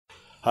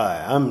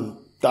Hi, I'm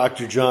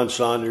Dr. John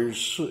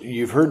Saunders.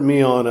 You've heard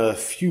me on a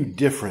few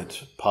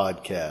different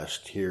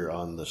podcasts here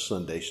on the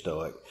Sunday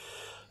Stoic.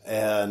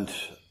 And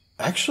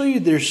actually,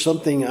 there's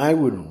something I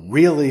would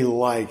really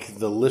like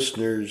the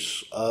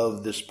listeners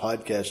of this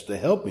podcast to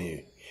help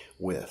me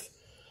with.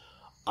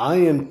 I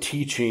am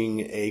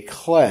teaching a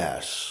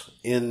class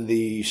in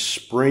the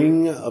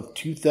spring of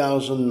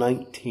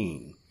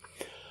 2019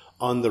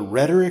 on the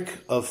rhetoric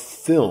of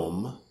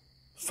film,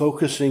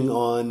 focusing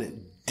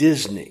on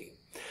Disney.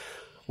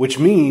 Which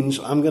means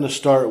I'm going to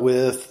start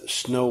with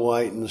Snow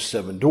White and the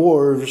Seven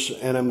Dwarfs,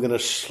 and I'm going to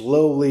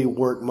slowly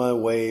work my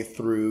way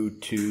through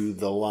to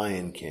The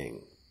Lion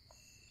King.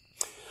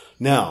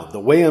 Now,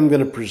 the way I'm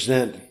going to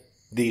present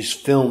these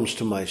films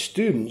to my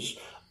students,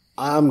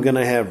 I'm going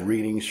to have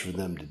readings for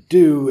them to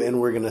do,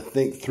 and we're going to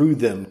think through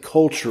them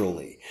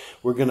culturally.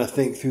 We're going to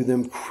think through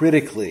them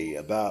critically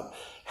about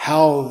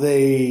how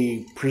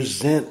they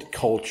present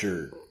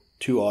culture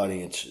to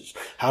audiences.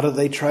 How do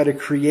they try to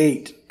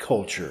create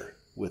culture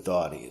with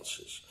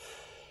audiences?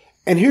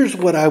 And here's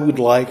what I would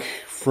like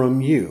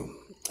from you.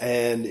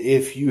 And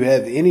if you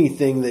have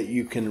anything that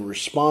you can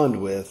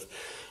respond with,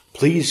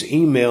 please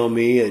email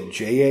me at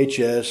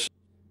JHS.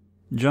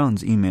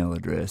 John's email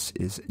address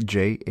is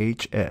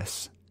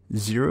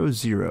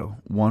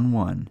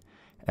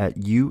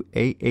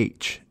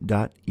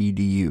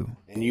jhs0011@uah.edu.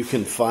 And you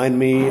can find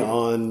me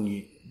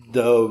on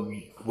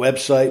the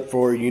website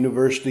for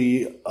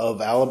University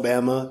of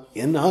Alabama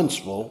in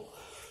Huntsville.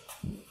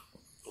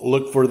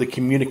 Look for the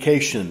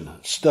Communication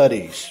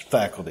Studies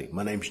faculty.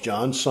 My name's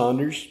John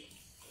Saunders.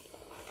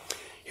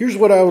 Here's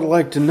what I would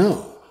like to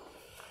know.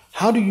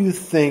 How do you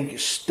think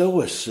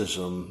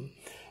Stoicism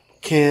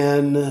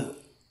can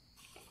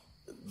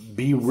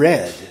be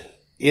read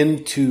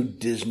into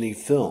Disney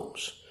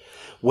films?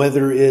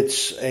 Whether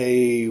it's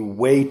a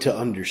way to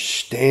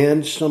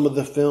understand some of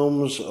the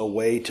films, a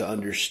way to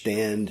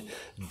understand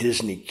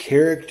Disney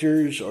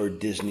characters or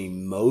Disney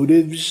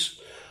motives,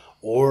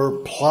 or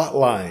plot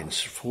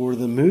lines for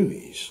the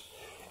movies.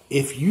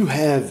 If you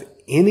have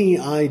any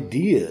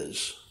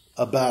ideas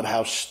about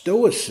how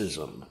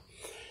Stoicism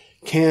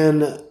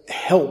can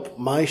help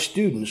my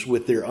students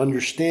with their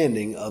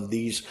understanding of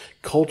these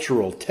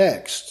cultural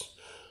texts,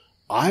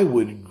 I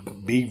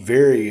would be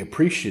very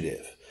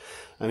appreciative.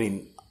 I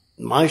mean,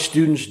 my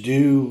students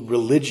do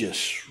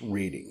religious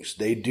readings.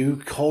 They do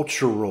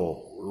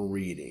cultural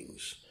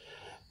readings.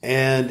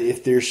 And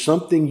if there's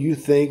something you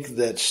think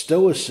that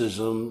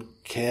Stoicism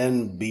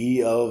can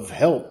be of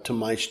help to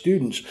my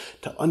students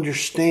to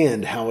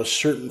understand how a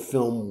certain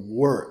film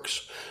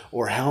works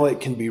or how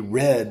it can be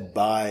read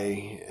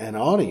by an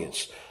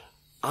audience,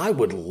 I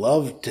would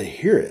love to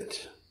hear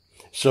it.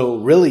 So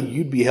really,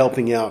 you'd be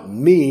helping out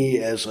me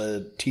as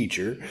a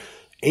teacher,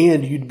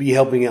 and you'd be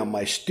helping out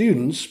my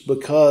students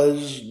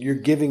because you're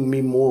giving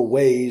me more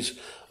ways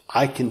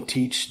I can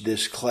teach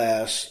this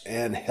class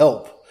and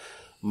help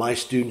my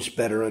students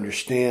better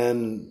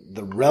understand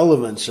the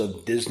relevance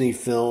of Disney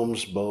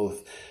films,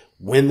 both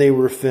when they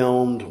were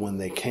filmed, when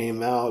they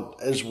came out,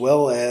 as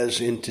well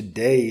as in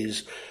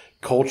today's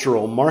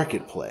cultural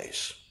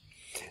marketplace.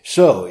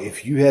 So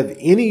if you have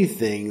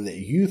anything that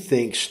you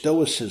think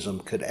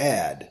Stoicism could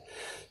add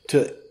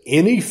to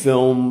any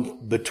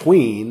film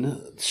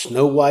between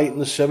Snow White and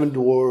the Seven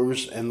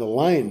Dwarfs and The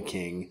Lion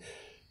King,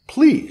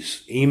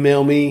 please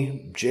email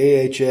me,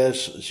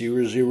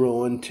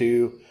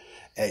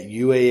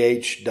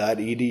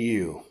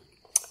 jhs0012@uah.edu.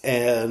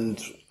 And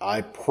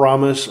I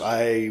promise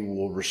I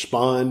will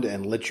respond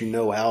and let you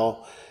know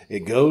how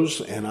it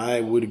goes, and I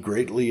would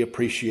greatly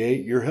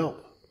appreciate your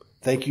help.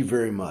 Thank you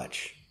very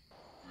much.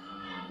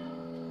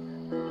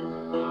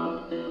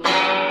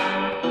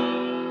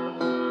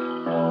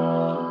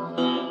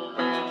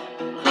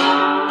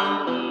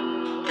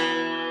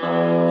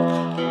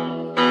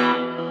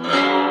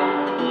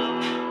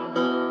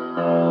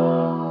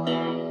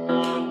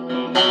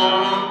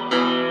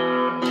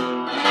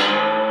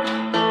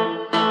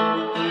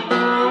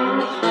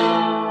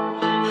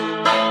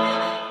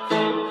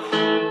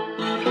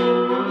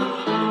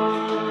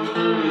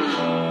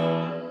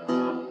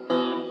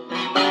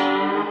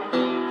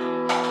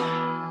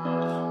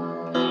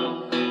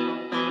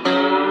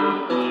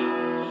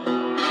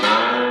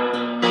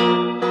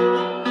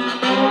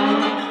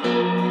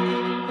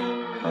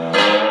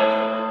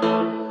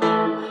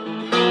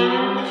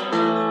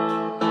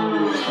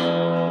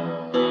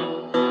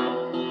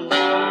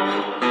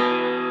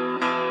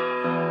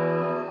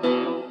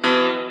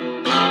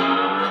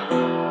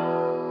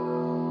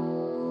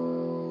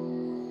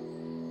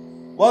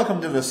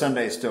 Welcome to the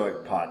Sunday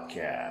Stoic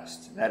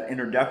Podcast. That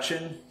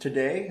introduction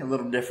today, a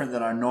little different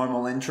than our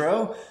normal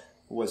intro,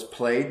 was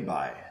played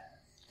by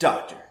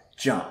Dr.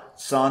 John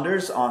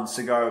Saunders on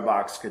cigar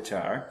box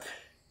guitar.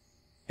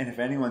 And if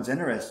anyone's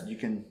interested, you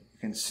can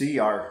see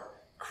our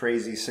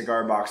crazy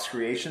cigar box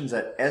creations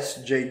at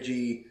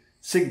SJG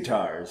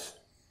Cigtars,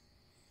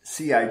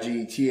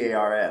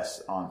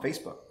 Cigtars on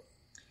Facebook.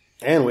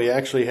 And we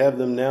actually have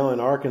them now in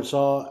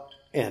Arkansas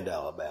and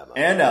Alabama.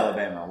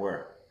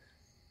 We're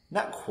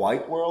not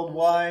quite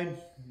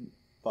worldwide,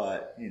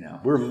 but,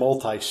 We're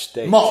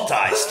multi-state.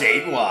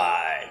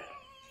 Multi-statewide.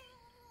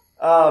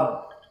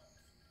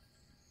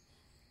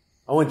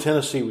 In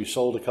Tennessee, we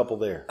sold a couple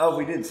there. Oh,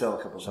 we did sell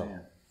a couple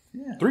there.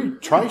 Yeah. 3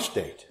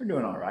 tri-state. We're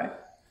doing all right.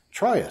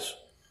 Try us.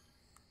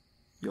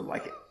 You'll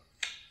like it.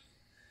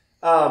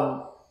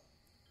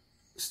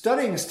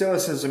 Studying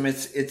Stoicism,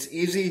 it's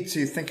easy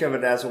to think of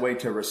it as a way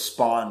to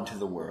respond to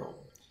the world,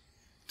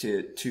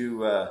 to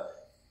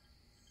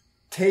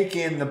take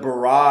in the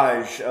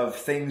barrage of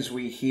things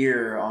we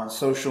hear on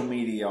social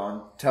media,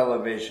 on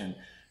television,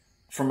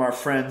 from our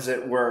friends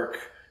at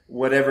work,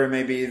 whatever it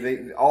may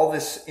be. All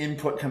this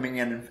input coming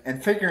in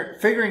and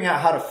figuring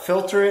out how to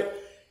filter it,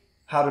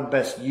 how to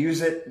best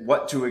use it,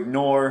 what to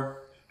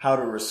ignore, how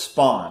to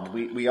respond.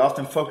 We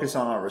often focus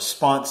on our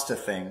response to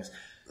things.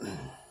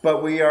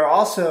 But we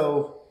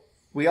also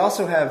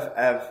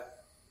have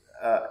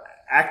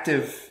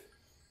active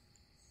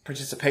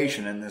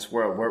participation in this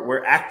world.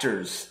 We're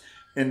actors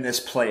in this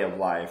play of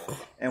life,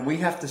 and we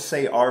have to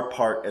say our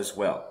part as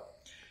well.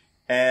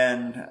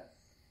 And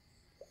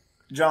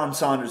John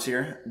Saunders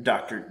here,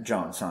 Dr.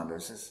 John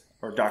Saunders,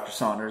 or Dr.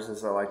 Saunders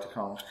as I like to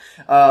call him,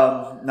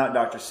 not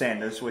Dr.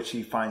 Sanders, which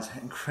he finds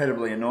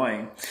incredibly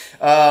annoying.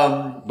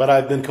 But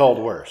I've been called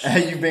worse.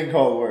 You've been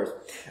called worse.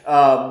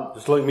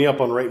 Just look me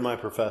up on Rate My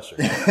Professor.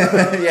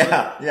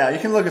 Yeah. You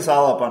can look us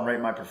all up on Rate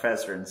My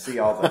Professor and see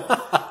all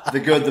the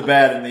good, the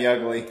bad, and the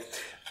ugly.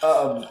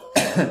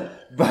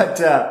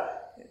 But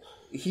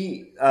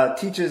he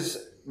teaches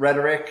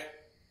rhetoric,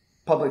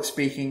 public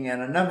speaking,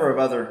 and a number of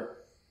other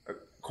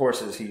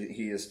courses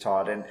he has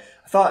taught. And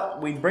I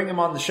thought we'd bring him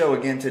on the show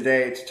again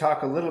today to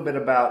talk a little bit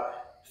about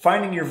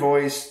finding your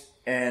voice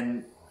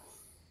and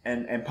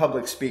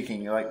public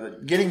speaking,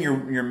 like getting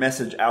your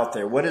message out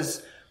there. What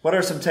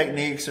are some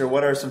techniques, or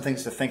what are some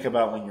things to think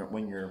about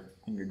when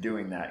you're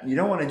doing that? You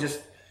don't want to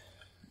just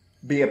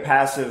be a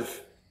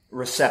passive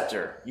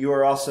receptor. You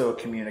are also a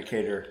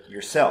communicator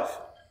yourself.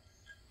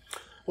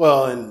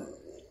 Well, and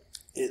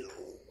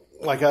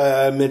like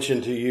I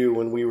mentioned to you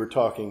when we were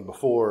talking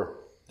before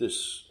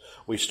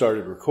we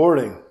started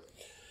recording,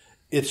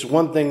 it's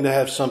one thing to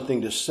have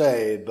something to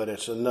say, but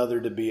it's another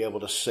to be able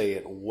to say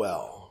it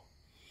well.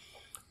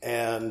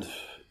 And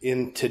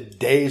in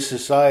today's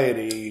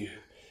society,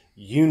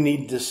 you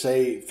need to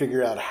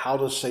figure out how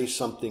to say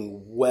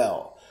something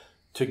well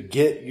to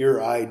get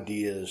your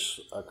ideas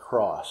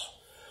across.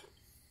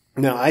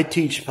 Now, I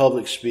teach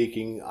public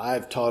speaking.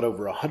 I've taught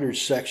over 100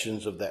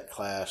 sections of that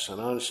class,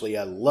 and honestly,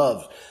 I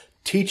love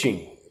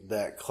teaching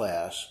that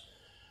class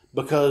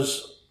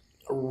because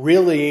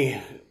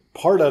really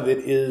part of it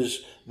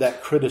is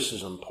that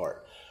criticism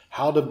part.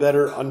 How to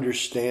better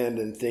understand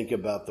and think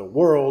about the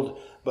world,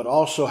 but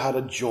also how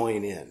to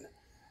join in.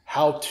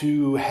 How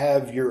to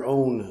have your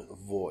own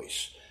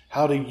voice.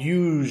 How to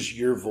use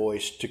your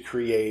voice to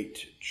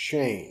create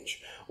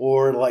change.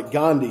 Or like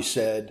Gandhi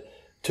said,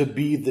 to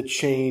be the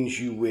change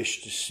you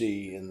wish to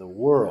see in the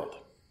world.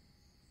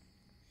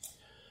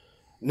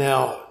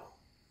 Now,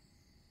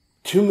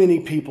 too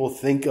many people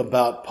think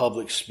about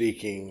public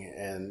speaking,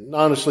 and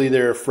honestly,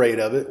 they're afraid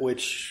of it,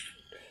 which,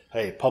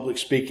 hey, public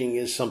speaking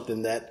is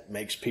something that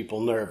makes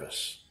people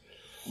nervous.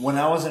 When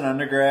I was an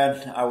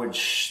undergrad, I would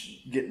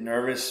get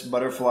nervous,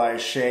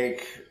 butterflies,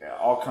 shake,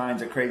 all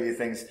kinds of crazy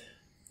things.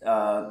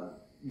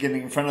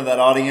 Getting in front of that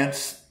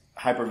audience,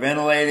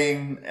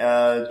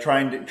 hyperventilating,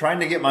 trying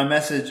to get my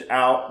message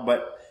out,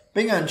 but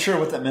being unsure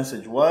what that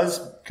message was,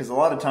 because a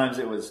lot of times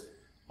it was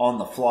on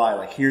the fly,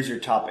 like, here's your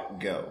topic,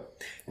 go.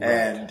 Right.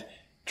 And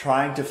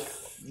trying to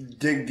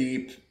dig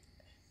deep,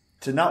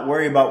 to not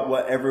worry about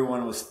what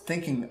everyone was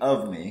thinking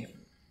of me,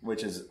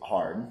 which is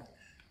hard,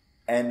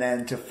 and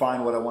then to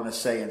find what I want to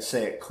say and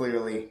say it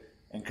clearly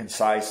and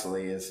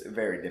concisely is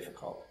very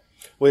difficult.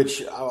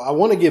 Which I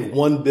want to give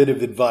one bit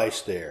of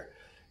advice there.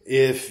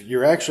 If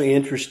you're actually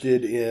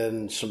interested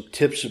in some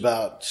tips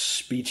about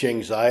speech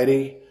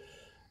anxiety,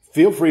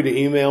 feel free to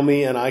email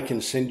me and I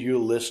can send you a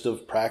list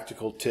of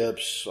practical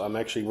tips. I'm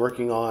actually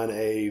working on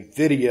a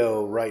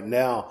video right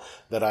now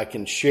that I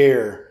can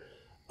share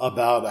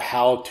about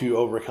how to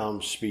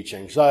overcome speech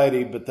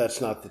anxiety, but that's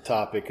not the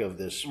topic of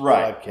this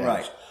podcast.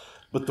 Right.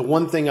 But the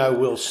one thing I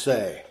will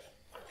say,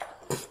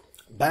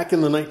 back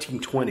in the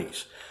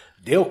 1920s,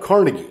 Dale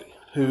Carnegie,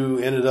 who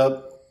ended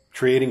up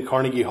creating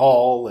Carnegie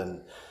Hall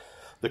and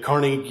the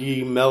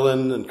Carnegie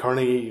Mellon and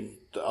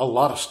a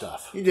lot of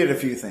stuff. He did a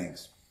few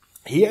things.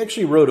 He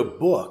actually wrote a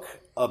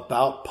book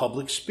about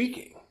public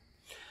speaking.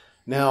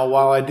 Now,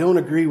 while I don't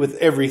agree with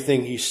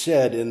everything he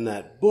said in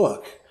that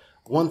book,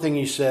 one thing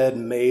he said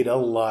made a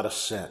lot of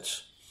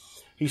sense.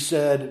 He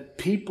said,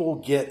 people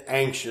get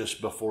anxious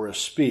before a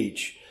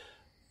speech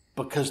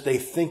because they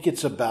think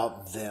it's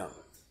about them.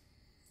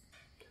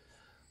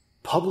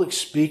 Public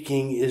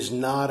speaking is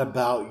not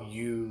about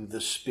you, the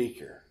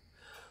speaker.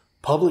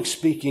 Public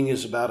speaking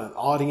is about an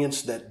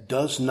audience that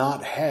does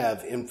not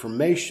have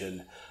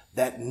information,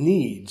 that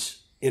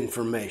needs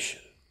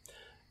information.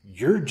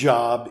 Your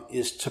job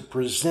is to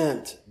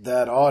present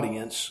that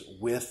audience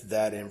with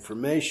that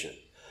information.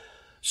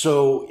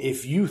 So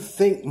if you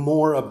think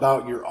more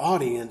about your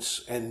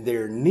audience and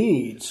their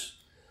needs,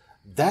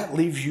 that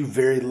leaves you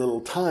very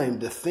little time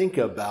to think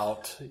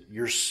about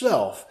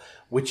yourself,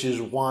 which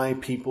is why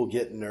people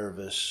get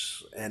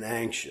nervous and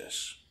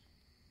anxious.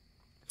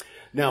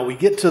 Now we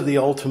get to the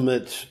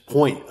ultimate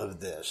point of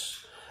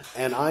this,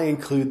 and I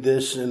include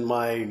this in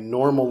my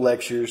normal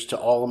lectures to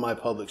all of my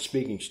public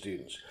speaking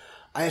students.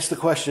 I ask the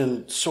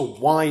question, so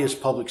why is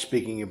public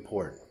speaking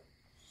important?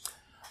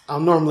 I'll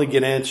normally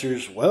get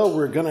answers, well,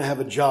 we're going to have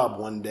a job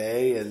one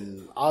day,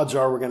 and odds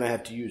are we're going to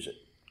have to use it.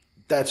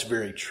 That's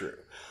very true.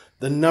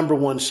 The number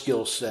one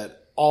skill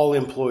set all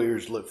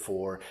employers look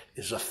for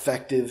is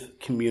effective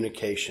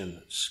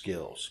communication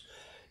skills.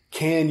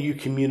 Can you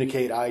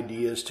communicate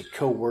ideas to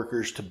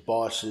coworkers, to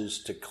bosses,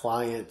 to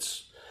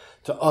clients,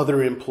 to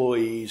other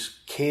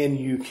employees? Can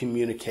you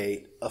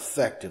communicate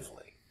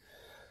effectively?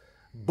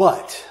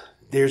 But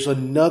there's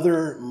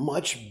another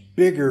much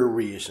bigger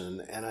reason,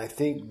 and I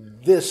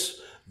think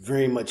this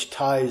very much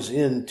ties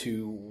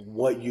into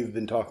what you've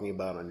been talking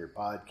about on your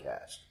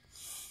podcast.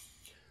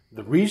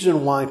 The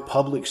reason why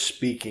public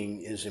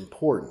speaking is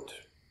important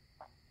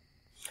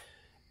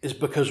is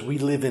because we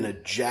live in a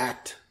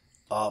jacked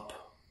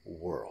up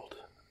world.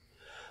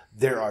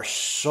 There are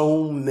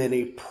so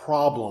many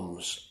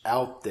problems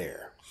out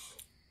there,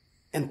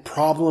 and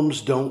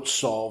problems don't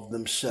solve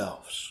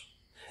themselves.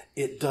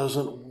 It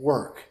doesn't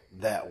work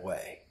that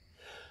way.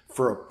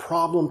 For a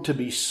problem to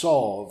be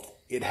solved,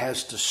 it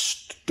has to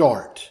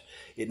start.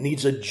 It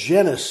needs a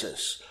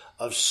genesis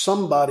of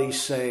somebody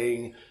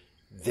saying,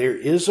 there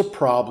is a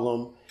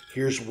problem,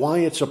 here's why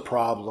it's a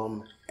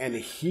problem, and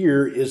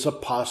here is a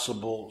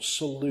possible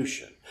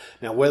solution.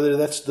 Now, whether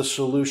that's the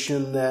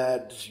solution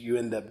that you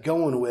end up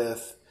going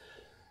with,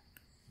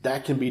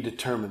 that can be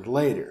determined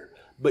later.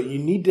 But you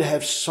need to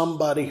have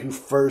somebody who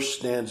first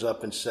stands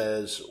up and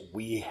says,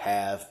 we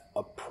have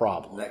a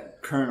problem.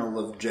 That kernel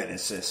of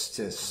genesis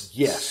to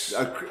yes,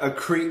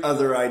 accrete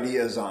other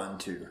ideas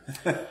onto.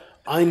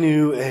 I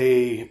knew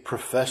a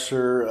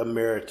professor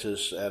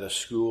emeritus at a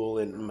school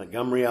in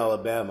Montgomery,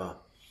 Alabama,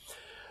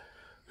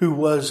 who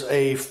was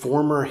a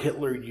former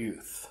Hitler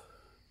Youth.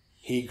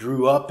 He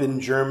grew up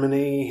in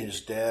Germany.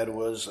 His dad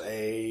was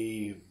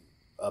a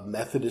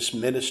Methodist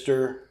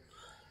minister,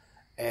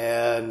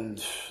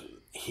 and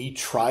he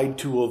tried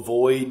to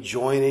avoid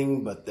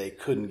joining, but they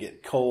couldn't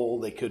get coal,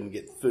 they couldn't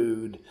get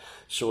food,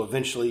 so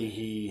eventually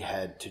he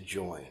had to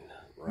join.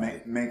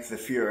 Right? Make the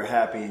Fuhrer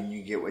happy and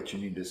you get what you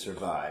need to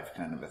survive,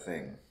 kind of a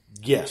thing.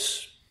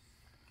 Yes.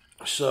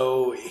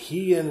 So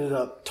he ended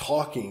up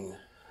talking,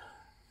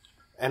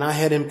 and I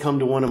had him come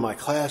to one of my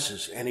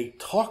classes, and he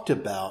talked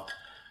about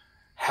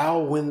how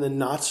when the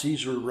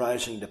Nazis were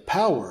rising to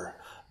power,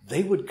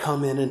 they would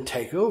come in and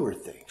take over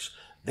things.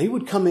 They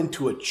would come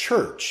into a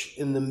church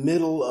in the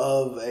middle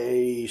of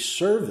a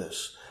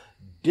service,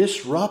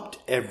 disrupt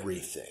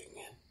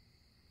everything,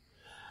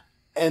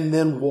 and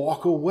then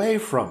walk away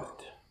from it.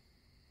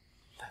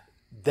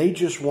 They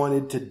just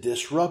wanted to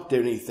disrupt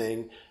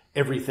everything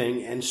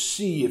and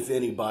see if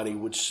anybody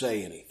would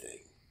say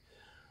anything.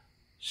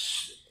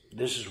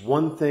 This is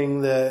one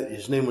thing that,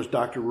 his name was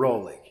Dr.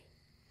 Rolig.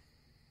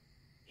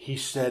 He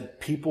said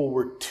people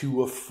were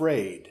too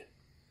afraid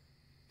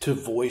to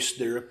voice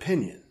their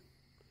opinion.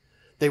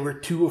 They were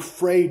too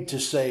afraid to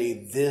say,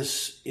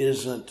 this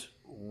isn't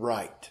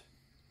right.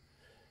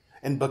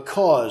 And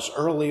because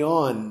early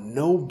on,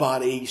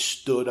 nobody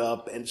stood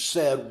up and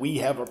said, we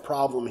have a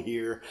problem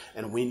here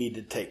and we need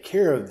to take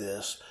care of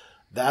this,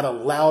 that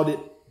allowed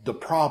the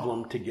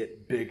problem to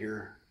get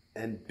bigger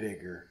and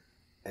bigger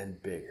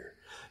and bigger.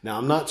 Now,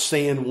 I'm not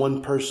saying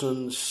one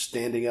person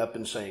standing up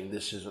and saying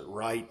this isn't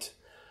right.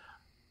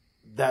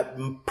 That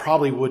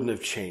probably wouldn't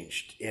have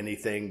changed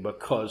anything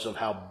because of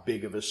how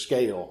big of a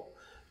scale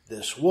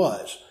this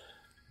was.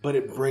 But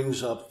it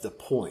brings up the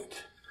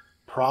point.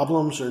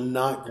 Problems are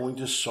not going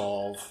to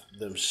solve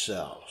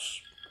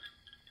themselves.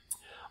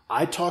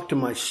 I talk to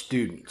my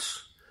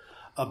students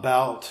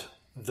about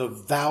the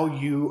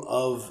value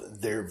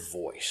of their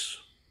voice.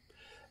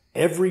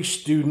 Every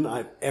student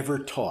I've ever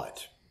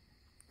taught,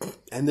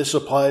 and this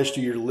applies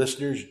to your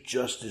listeners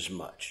just as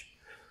much,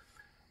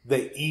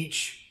 they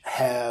each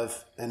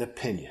have an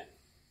opinion.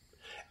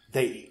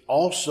 They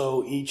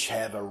also each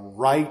have a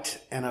right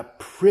and a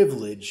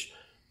privilege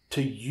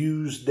to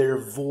use their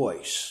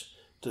voice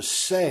to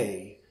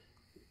say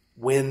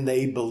when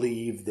they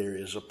believe there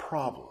is a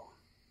problem.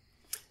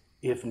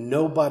 If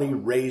nobody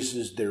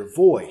raises their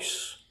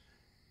voice,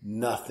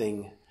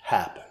 nothing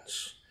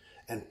happens.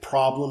 And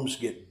problems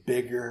get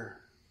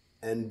bigger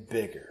and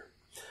bigger.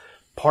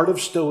 Part of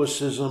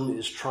Stoicism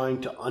is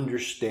trying to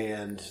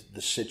understand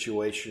the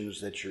situations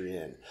that you're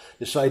in.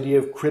 This idea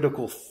of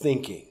critical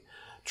thinking,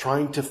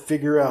 trying to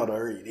figure out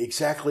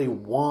exactly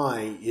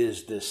why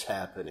is this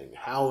happening?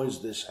 How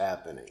is this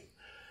happening?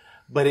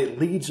 But it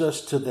leads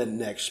us to the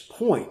next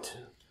point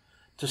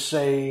to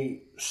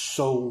say,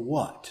 so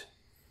what?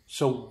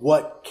 So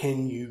what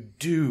can you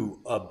do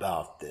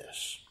about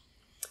this?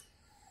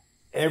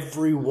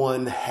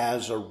 Everyone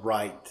has a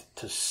right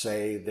to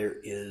say there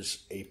is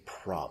a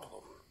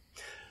problem.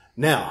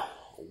 Now,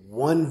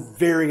 one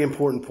very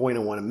important point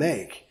I want to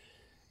make.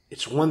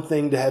 It's one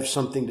thing to have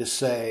something to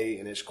say,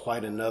 and it's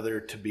quite another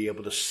to be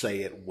able to say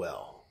it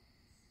well.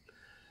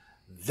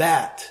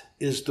 That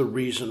is the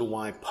reason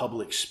why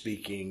public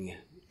speaking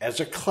as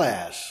a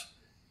class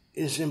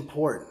is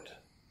important,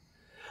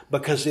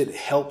 because it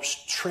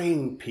helps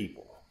train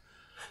people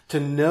to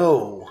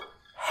know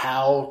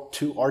how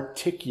to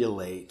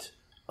articulate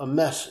a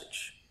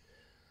message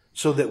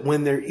so that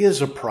when there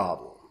is a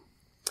problem,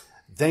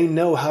 they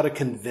know how to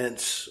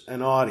convince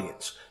an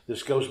audience.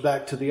 This goes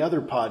back to the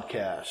other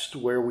podcast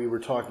where we were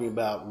talking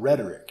about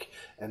rhetoric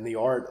and the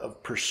art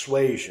of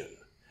persuasion.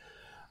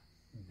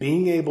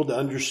 Being able to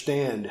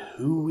understand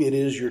who it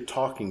is you're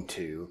talking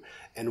to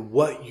and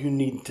what you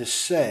need to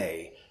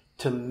say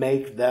to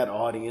make that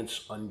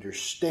audience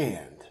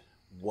understand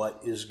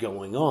what is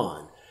going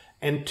on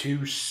and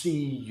to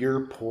see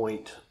your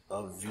point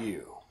of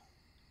view.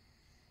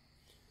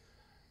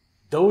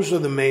 Those are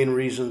the main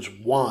reasons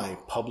why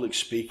public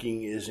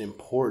speaking is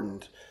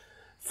important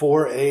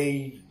for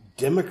a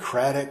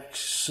democratic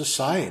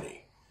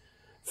society,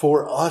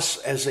 for us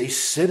as a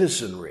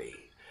citizenry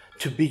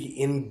to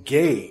be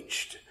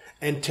engaged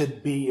and to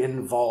be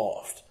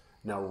involved.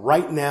 Now,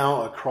 right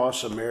now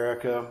across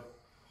America,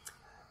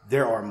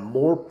 there are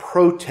more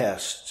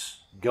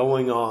protests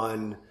going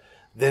on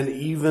than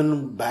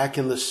even back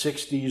in the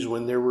 60s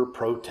when there were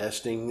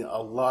protesting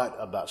a lot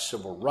about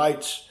civil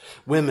rights,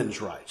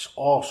 women's rights,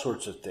 all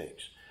sorts of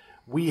things.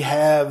 We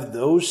have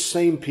those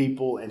same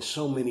people and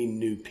so many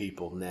new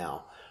people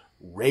now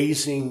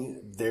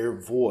raising their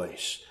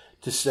voice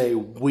to say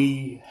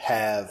we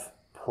have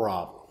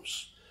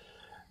problems.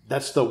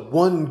 That's the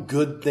one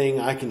good thing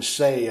I can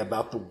say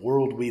about the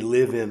world we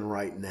live in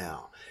right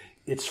now.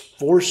 It's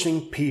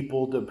forcing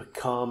people to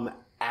become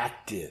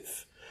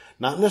active.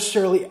 Not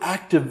necessarily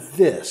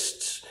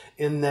activists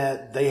in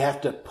that they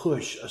have to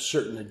push a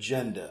certain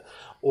agenda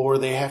or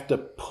they have to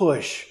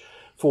push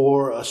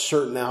for a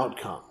certain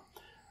outcome,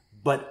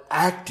 but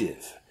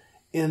active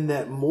in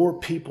that more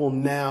people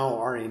now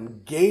are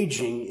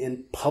engaging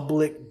in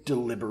public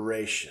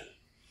deliberation.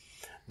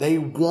 They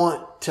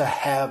want to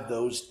have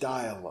those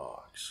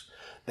dialogues.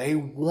 They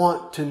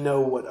want to know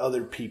what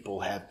other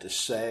people have to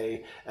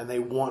say, and they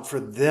want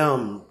for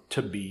them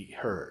to be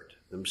heard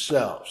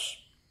themselves.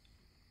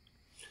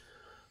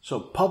 So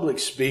public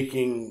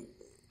speaking,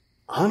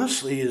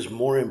 honestly, is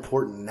more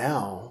important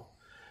now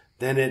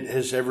than it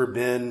has ever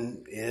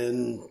been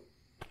in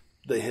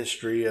the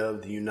history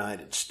of the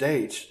United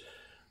States,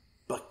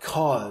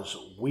 because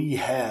we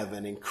have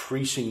an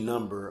increasing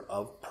number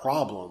of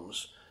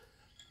problems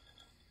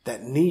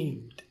that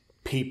need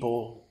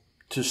people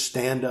to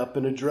stand up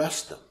and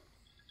address them.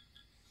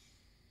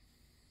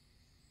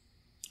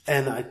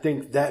 And I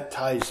think that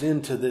ties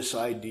into this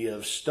idea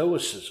of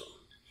Stoicism,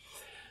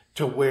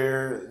 to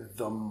where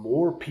the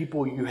more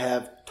people you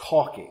have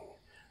talking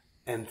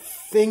and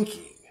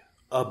thinking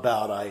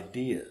about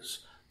ideas,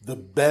 the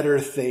better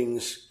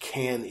things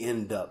can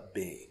end up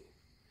being.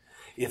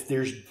 If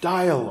there's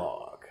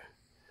dialogue,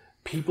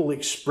 people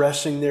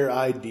expressing their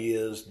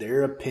ideas,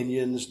 their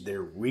opinions,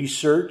 their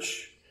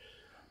research,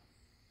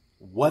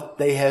 what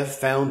they have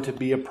found to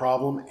be a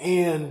problem,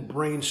 and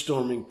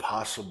brainstorming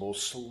possible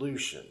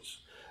solutions.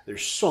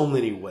 There's so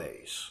many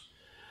ways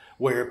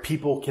where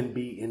people can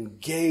be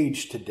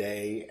engaged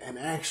today and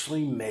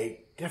actually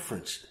make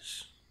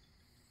differences.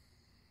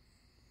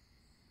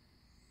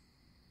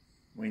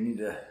 We need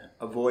to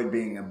avoid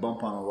being a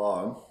bump on a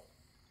log.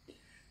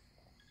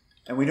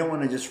 And we don't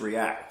want to just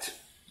react.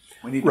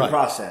 We need to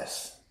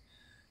process.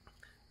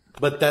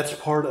 But that's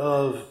part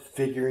of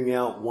figuring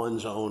out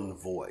one's own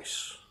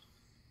voice.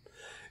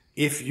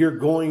 If you're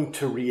going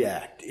to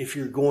react, if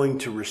you're going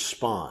to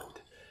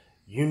respond,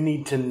 you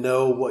need to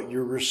know what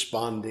you're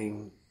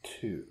responding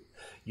to.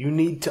 You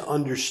need to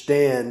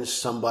understand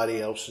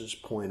somebody else's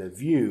point of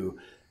view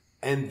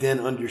and then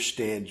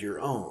understand your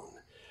own.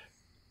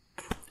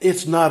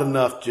 It's not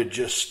enough to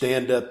just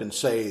stand up and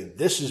say,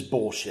 this is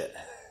bullshit.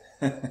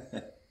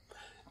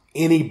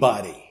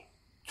 Anybody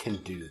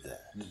can do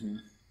that. Mm-hmm.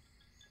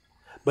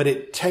 But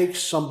it takes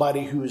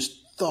somebody who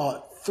has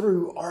thought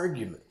through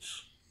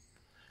arguments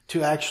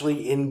to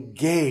actually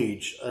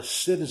engage a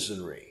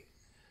citizenry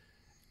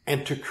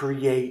and to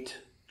create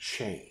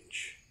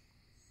change.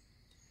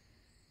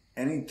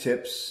 Any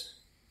tips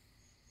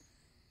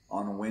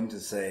on when to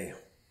say,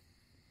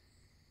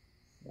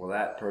 well,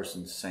 that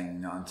person's saying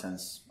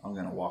nonsense, I'm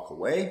going to walk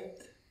away,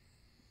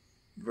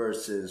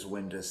 versus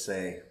when to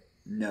say,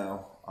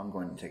 no, I'm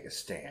going to take a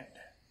stand?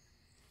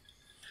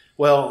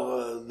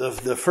 Well,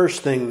 the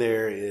first thing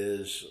there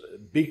is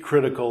be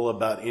critical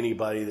about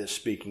anybody that's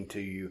speaking to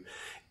you,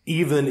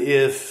 even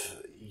if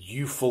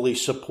you fully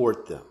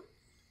support them.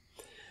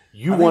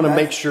 You want to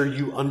make sure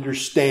you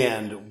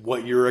understand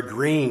what you're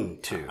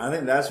agreeing to. I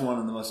think that's one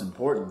of the most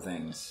important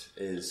things,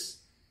 is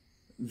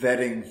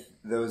vetting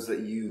those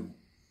that you,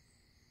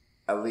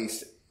 at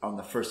least on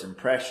the first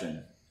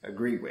impression,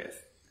 agree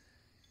with.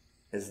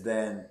 Is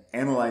then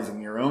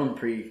analyzing your own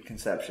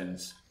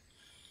preconceptions.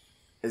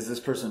 Is this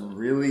person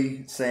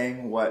really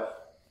saying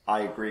what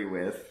I agree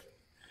with?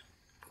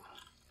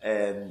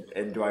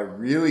 And do I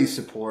really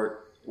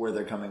support where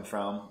they're coming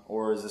from?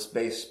 Or is this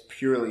based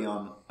purely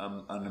on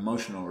an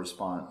emotional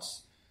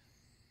response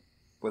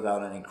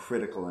without any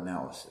critical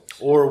analysis?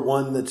 Or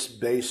one that's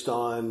based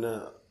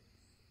on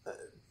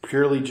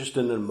purely just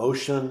an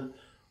emotion,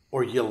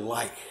 or you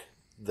like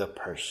the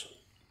person.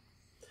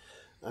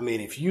 I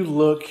mean, if you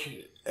look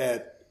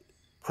at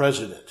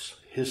presidents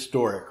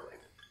historically,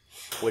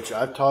 which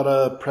I've taught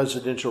a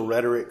presidential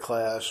rhetoric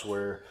class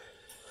where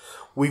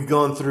we've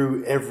gone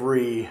through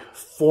every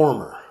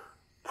former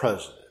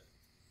president.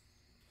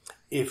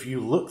 If you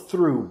look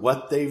through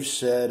what they've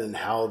said and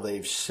how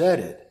they've said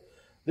it,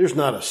 there's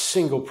not a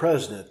single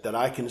president that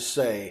I can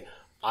say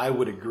I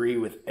would agree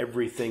with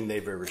everything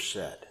they've ever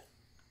said.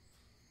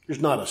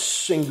 There's not a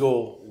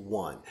single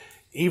one.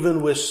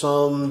 Even with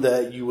some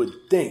that you would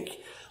think,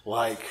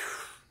 like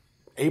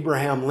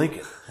Abraham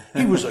Lincoln.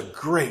 He was a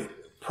great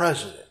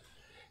president.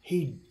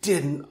 He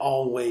didn't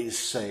always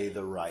say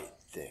the right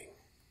thing.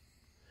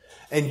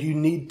 And you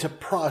need to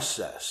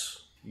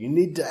process. You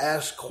need to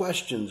ask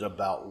questions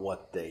about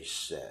what they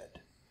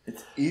said.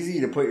 It's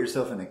easy to put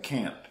yourself in a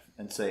camp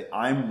and say,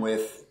 I'm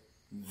with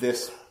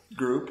this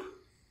group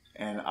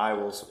and I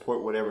will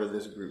support whatever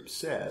this group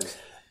says.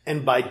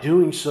 And by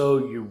doing so,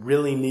 you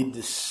really need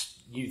to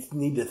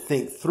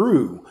think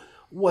through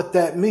what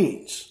that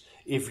means.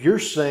 If you're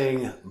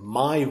saying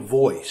my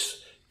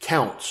voice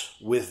counts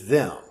with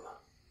them,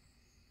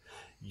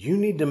 you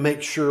need to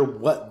make sure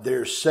what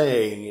they're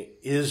saying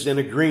is in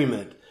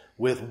agreement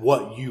with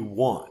what you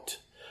want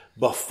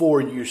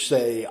before you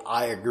say,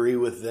 I agree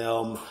with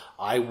them,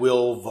 I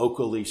will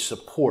vocally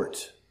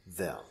support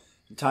them.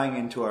 Tying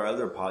into our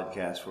other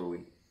podcast where we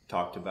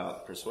talked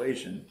about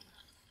persuasion,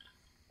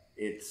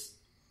 it's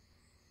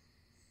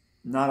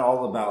not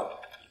all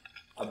about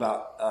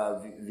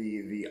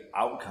the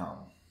outcome.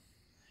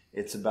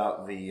 It's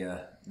about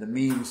the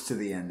means to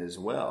the end as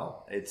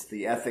well. It's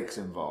the ethics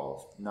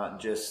involved,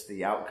 not just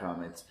the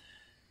outcome.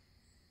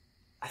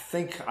 I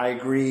think I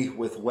agree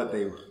with what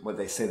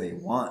they say they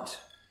want,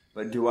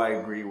 but do I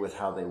agree with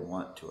how they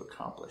want to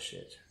accomplish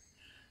it?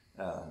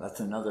 That's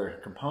another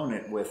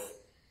component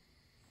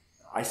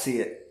I see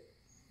it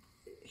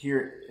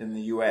here in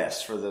the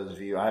U.S. for those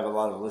of you. I have a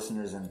lot of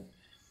listeners in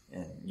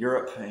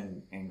Europe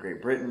and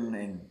Great Britain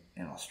and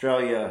in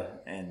Australia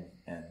and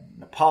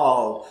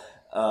Nepal.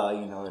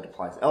 It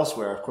applies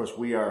elsewhere. Of course,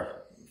 we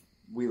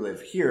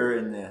live here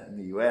in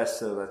the U.S.,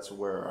 so that's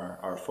where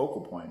our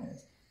focal point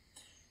is.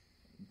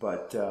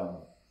 But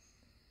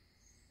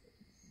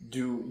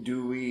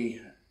do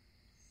we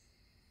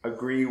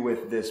agree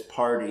with this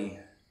party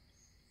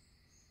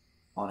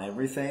on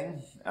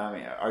everything? I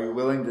mean, are you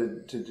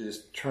willing to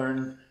just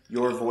turn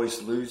your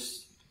voice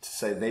loose to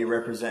say they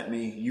represent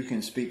me, you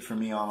can speak for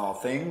me on all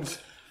things?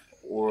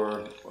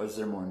 Or is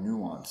there more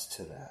nuance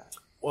to that?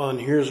 Well, and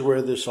here's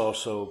where this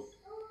also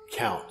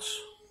counts.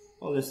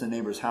 Well, there's the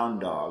neighbor's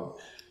hound dog.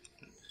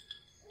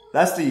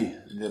 That's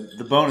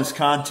the bonus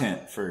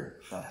content for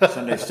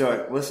Sunday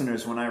Stoic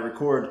listeners. When I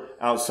record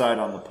outside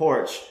on the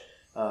porch,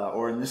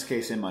 or in this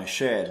case in my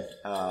shed,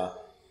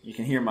 you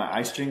can hear my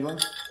ice jingling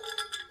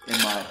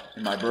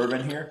in my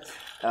bourbon here,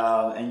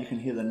 and you can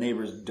hear the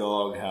neighbor's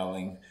dog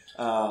howling.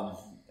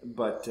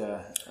 But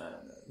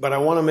I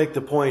want to make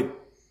the point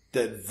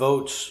that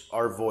votes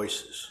are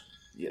voices.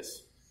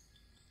 Yes.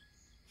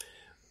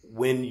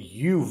 When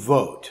you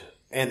vote,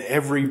 and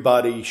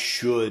everybody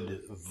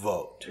should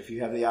vote. If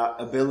you have the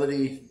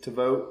ability to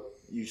vote,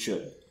 you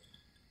should.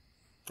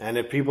 And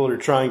if people are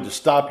trying to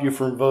stop you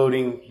from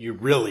voting, you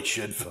really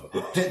should vote.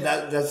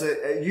 That's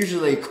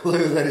usually a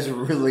clue that is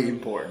really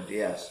important,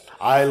 yes.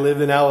 I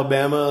live in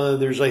Alabama.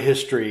 There's a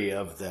history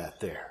of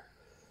that there.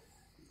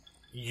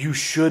 You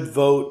should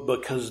vote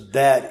because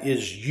that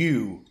is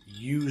you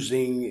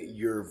using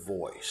your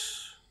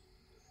voice.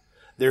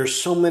 There's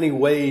so many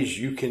ways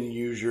you can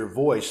use your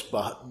voice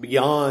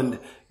beyond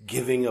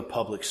giving a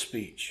public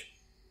speech.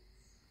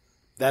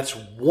 That's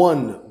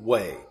one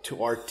way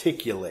to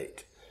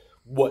articulate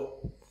what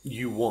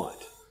you want.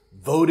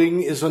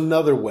 Voting is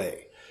another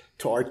way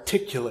to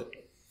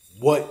articulate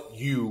what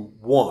you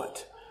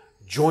want.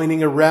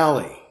 Joining a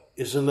rally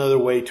is another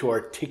way to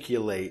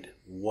articulate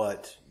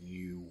what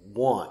you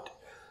want.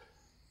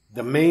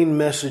 The main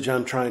message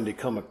I'm trying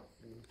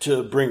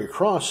to bring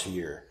across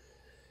here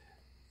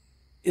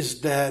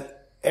is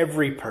that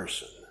every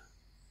person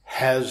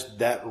has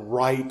that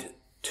right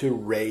to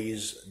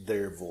raise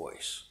their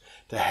voice,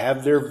 to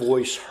have their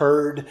voice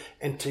heard,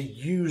 and to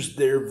use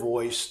their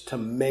voice to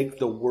make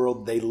the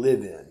world they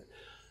live in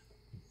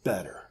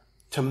better,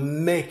 to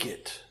make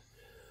it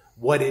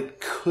what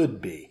it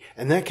could be.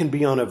 And that can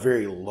be on a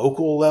very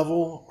local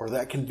level, or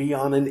that can be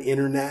on an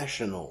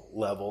international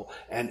level,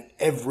 and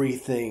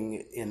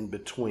everything in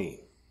between.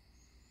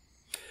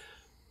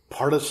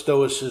 Part of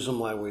Stoicism,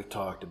 like we've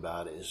talked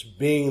about, is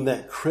being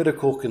that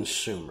critical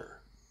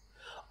consumer,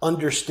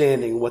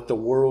 understanding what the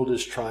world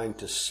is trying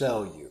to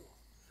sell you.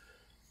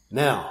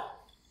 Now,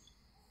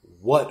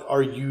 what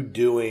are you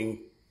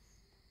doing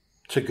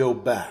to go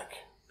back?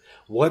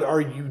 What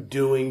are you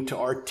doing to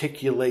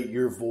articulate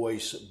your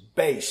voice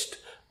based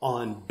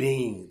on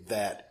being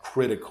that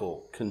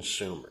critical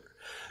consumer?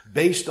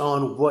 Based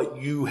on what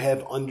you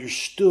have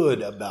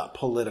understood about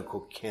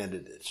political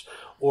candidates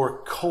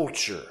or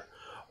culture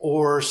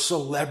or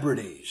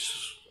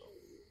celebrities?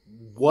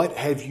 What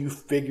have you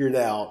figured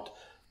out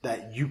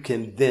that you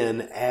can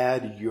then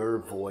add your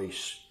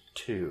voice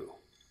to?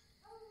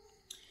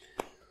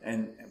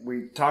 And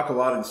we talk a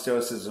lot in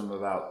Stoicism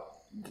about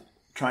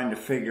trying to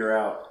figure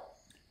out,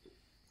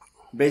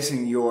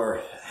 basing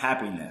your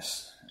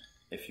happiness,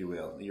 if you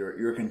will,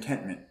 your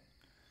contentment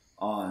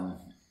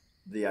on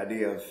the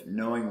idea of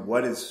knowing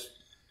what is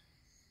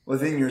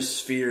within your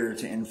sphere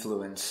to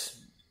influence,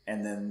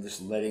 and then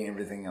just letting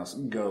everything else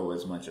go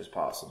as much as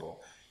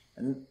possible.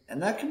 And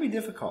that can be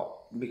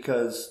difficult,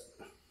 because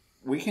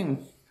we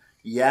can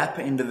yap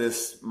into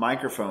this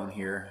microphone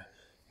here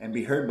and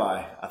be heard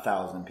by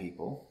 1,000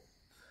 people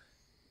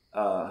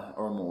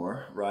or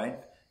more, right?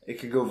 It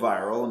could go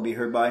viral and be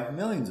heard by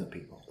millions of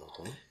people.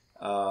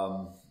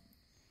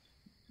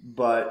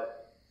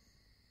 But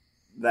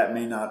that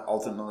may not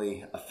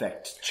ultimately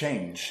affect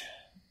change.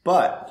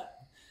 But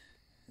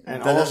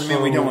that doesn't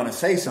mean we don't want to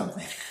say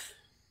something.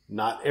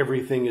 Not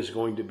everything is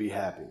going to be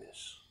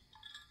happiness.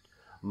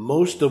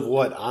 Most of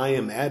what I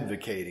am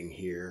advocating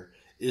here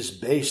is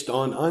based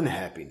on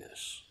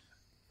unhappiness.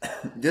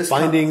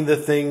 Finding the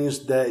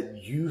things that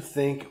you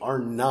think are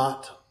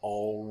not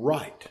all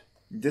right.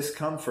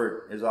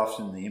 Discomfort is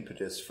often the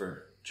impetus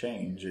for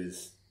change.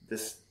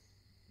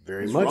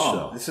 Very much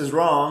wrong. so. This is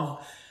wrong.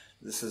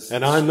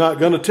 And I'm not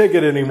going to take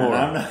it anymore.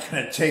 I'm not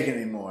going to take it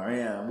anymore.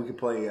 Yeah, we could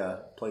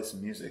play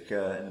some music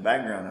in the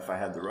background if I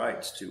had the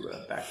rights to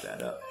back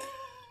that up.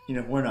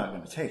 We're not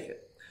going to take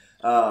it.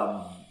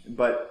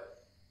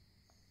 But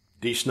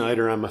D.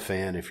 Snyder, I'm a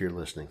fan if you're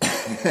listening.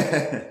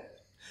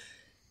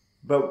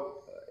 But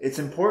it's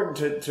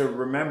important to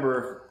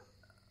remember,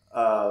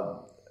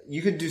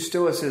 you could do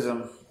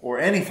Stoicism or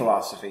any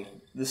philosophy.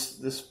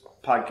 This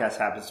podcast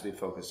happens to be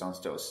focused on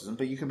Stoicism,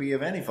 but you could be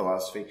of any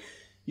philosophy.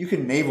 You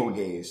can navel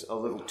gaze a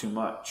little too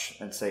much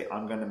and say,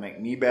 I'm going to make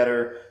me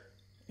better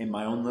in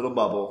my own little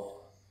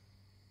bubble.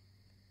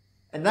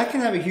 And that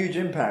can have a huge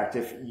impact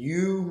if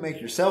you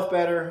make yourself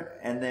better,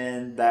 and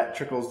then that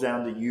trickles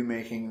down to you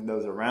making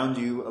those around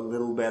you a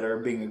little better,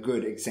 being a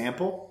good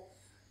example.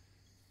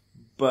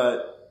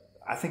 But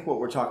I think what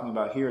we're talking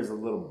about here is a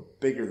little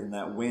bigger than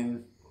that.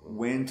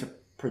 When to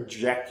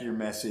project your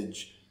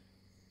message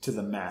to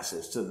the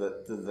masses, to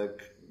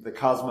the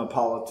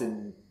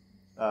cosmopolitan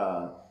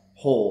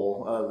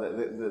whole,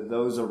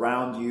 those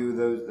around you,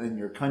 those in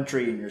your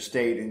country, in your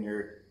state, in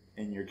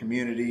your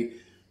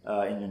community,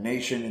 in your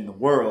nation, in the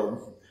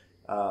world.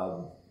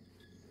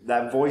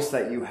 That voice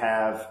that you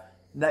have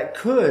that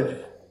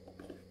could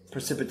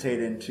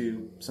precipitate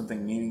into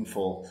something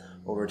meaningful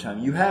over time.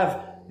 You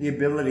have the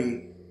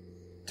ability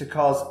to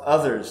cause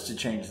others to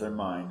change their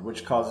mind,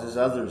 which causes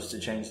others to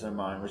change their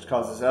mind, which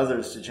causes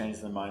others to change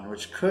their mind,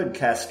 which could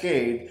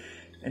cascade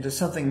into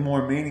something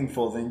more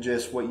meaningful than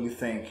just what you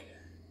think,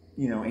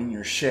 in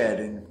your shed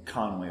in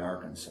Conway,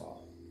 Arkansas.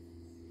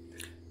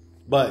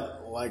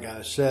 But like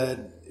I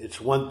said,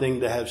 it's one thing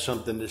to have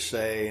something to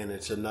say, and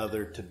it's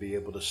another to be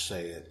able to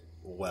say it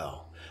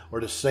well, or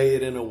to say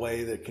it in a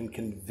way that can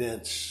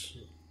convince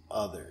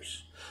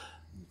others.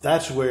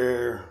 That's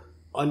where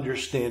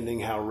understanding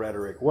how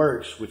rhetoric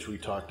works, which we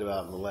talked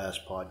about in the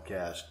last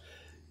podcast,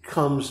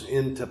 comes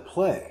into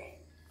play.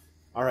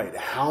 All right,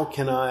 how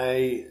can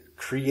I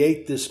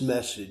create this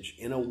message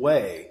in a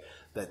way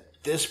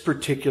that this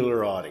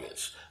particular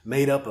audience,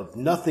 made up of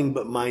nothing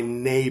but my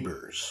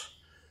neighbors,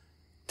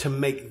 to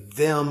make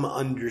them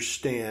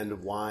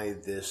understand why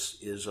this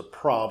is a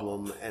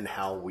problem and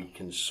how we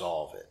can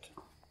solve it?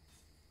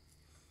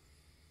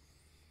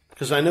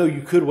 Because I know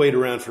you could wait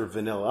around for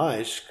Vanilla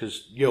Ice,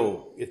 because,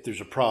 if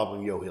there's a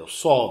problem, he'll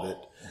solve it.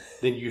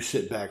 Then you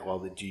sit back while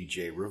the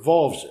DJ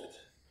revolves it.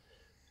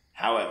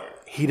 However,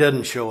 he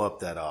doesn't show up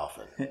that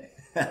often.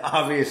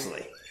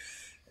 Obviously.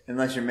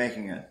 Unless you're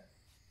making a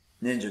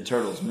Ninja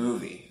Turtles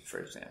movie, for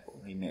example,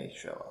 he may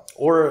show up.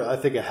 Or I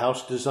think a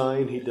house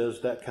design, he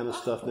does that kind of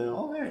stuff now.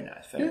 Oh, very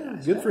nice. Very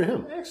nice. Good for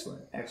him.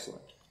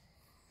 Excellent.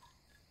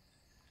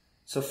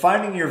 So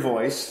finding your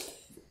voice,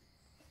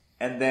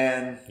 and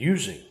then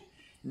using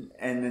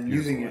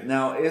it.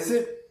 Now,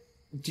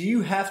 do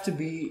you have to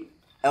be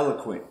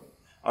eloquent?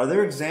 Are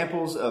there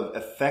examples of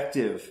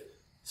effective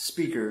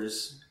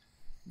speakers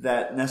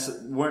that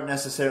weren't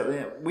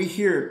necessarily...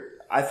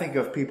 I think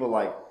of people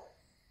like,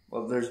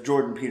 there's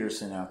Jordan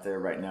Peterson out there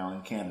right now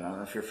in Canada. I don't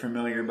know if you're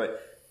familiar,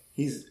 but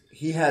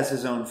he has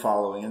his own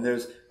following.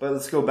 But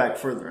let's go back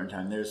further in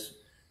time.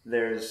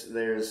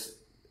 There's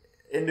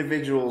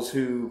individuals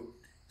who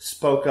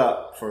spoke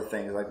up for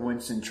things like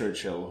Winston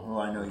Churchill, who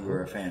I know you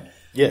were a fan.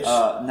 Yes.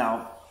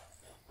 Now,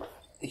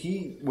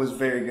 he was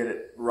very good at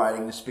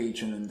writing a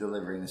speech and then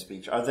delivering the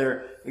speech. Are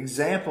there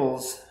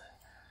examples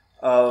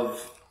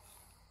of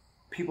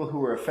people who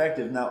were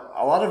effective? Now,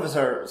 a lot of us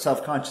are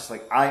self-conscious,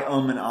 like I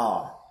and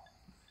ah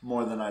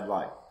more than I'd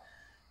like.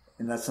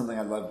 and that's something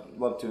I'd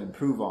love to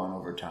improve on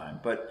over time.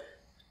 But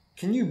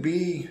can you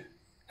be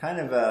kind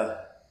of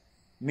a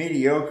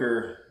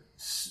mediocre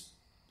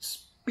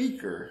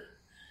speaker,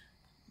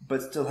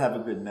 but still have a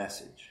good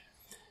message?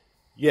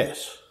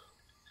 Yes.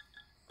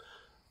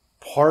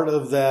 Part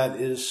of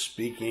that is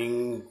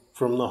speaking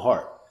from the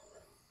heart.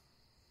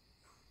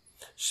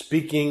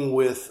 Speaking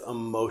with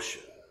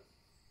emotion.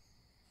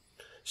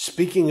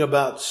 Speaking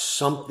about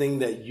something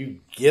that you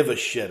give a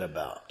shit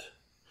about.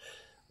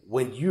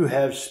 When you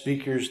have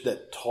speakers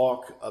that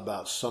talk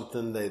about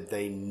something that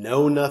they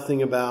know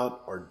nothing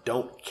about or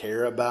don't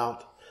care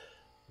about,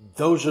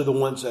 those are the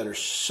ones that are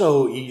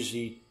so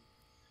easy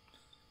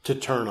to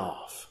turn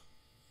off.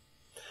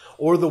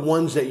 Or the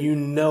ones that you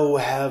know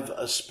have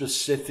a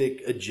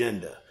specific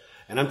agenda.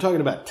 And I'm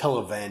talking about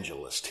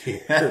televangelists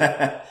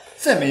here.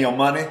 Send me your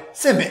money.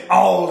 Send me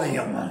all of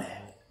your money.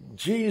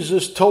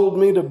 Jesus told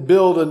me to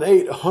build an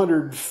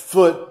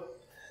 800-foot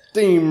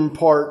theme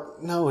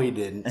park. No, he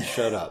didn't.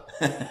 Shut up.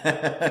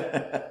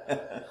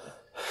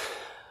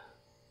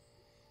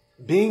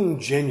 Being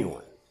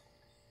genuine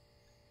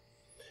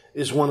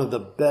is one of the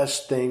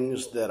best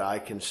things that I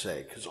can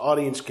say. Because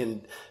audience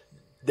can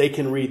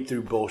read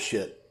through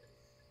bullshit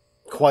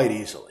quite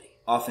easily.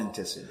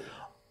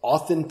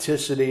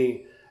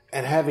 Authenticity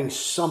and having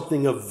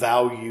something of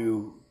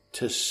value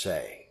to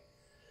say.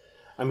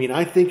 I mean,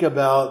 I think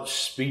about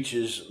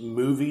speeches,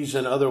 movies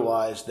and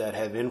otherwise that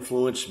have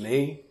influenced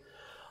me.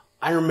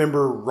 I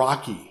remember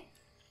Rocky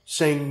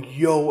saying,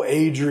 "Yo,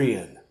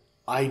 Adrian,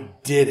 I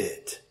did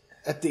it,"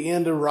 at the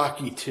end of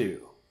Rocky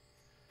 2.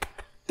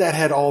 That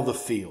had all the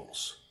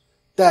feels.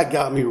 That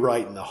got me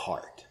right in the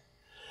heart.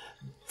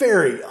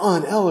 Very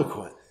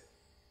uneloquent,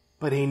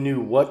 but he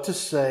knew what to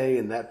say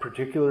in that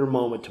particular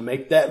moment to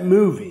make that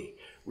movie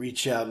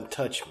reach out and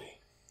touch me.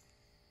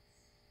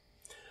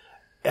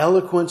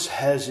 Eloquence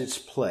has its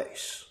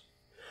place.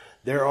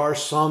 There are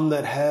some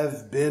that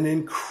have been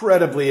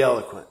incredibly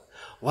eloquent,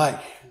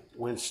 like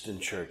Winston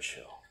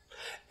Churchill.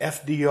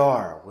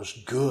 FDR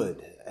was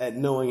good at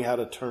knowing how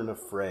to turn a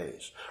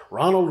phrase.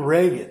 Ronald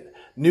Reagan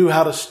knew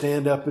how to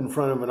stand up in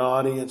front of an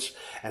audience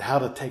and how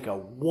to take a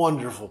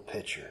wonderful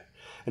picture.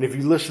 And if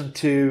you listen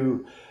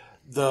to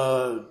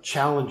the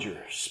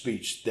Challenger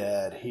speech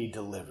that he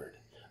delivered,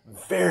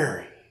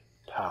 very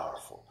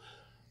powerful.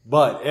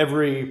 But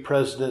every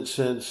president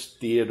since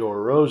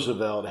Theodore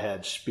Roosevelt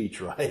had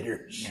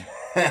speechwriters.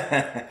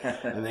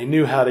 And they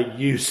knew how to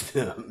use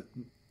them.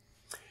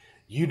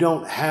 You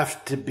don't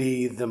have to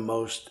be the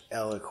most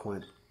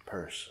eloquent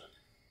person.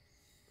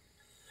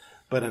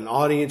 But an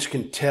audience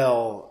can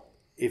tell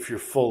if you're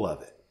full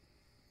of it.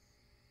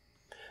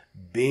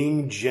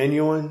 Being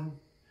genuine,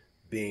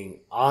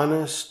 being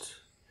honest,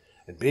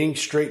 and being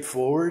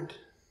straightforward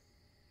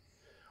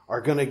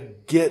are going to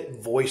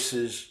get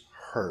voices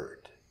heard.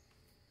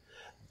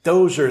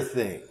 Those are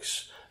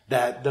things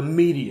that the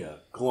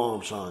media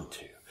gloms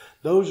onto.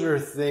 Those are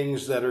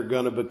things that are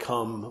going to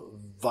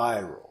become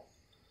viral.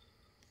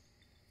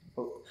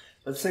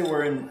 Let's say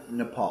we're in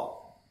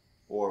Nepal,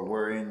 or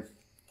we're in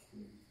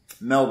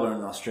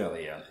Melbourne,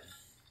 Australia,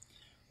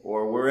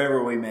 or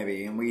wherever we may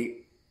be, and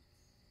we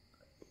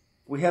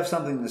have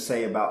something to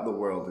say about the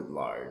world at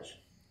large.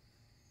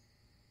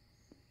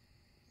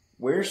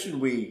 Where should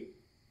we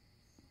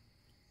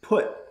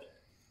put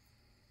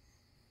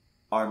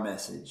our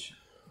message?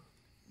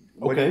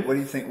 What do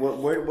you think?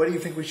 What do you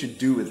think we should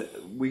do with it?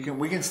 We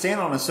can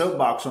stand on a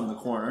soapbox on the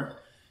corner.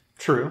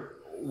 True.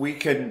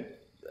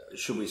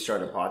 Should we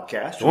start a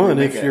podcast? Well, and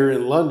if you're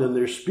in London,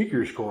 there's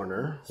Speaker's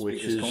Corner,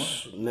 which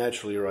is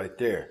naturally right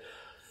there.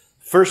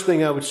 First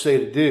thing I would say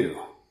to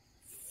do,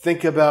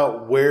 think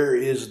about where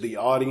is the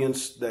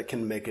audience that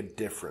can make a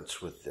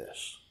difference with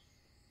this.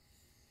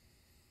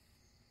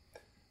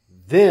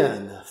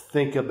 Then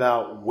think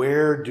about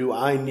where do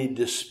I need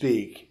to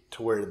speak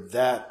to where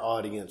that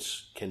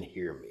audience can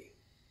hear me.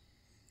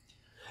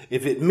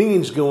 If it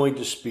means going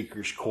to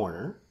Speaker's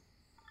Corner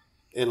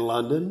in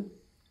London,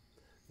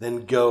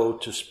 then go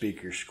to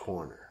Speaker's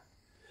Corner.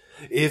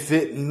 If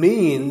it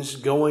means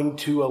going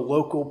to a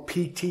local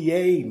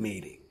PTA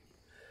meeting,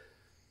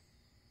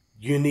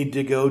 you need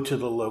to go to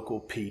the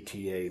local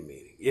PTA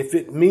meeting. If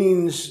it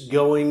means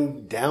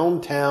going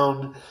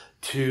downtown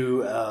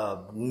to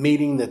a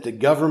meeting that the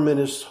government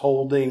is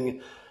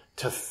holding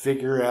to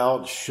figure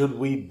out should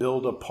we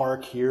build a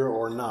park here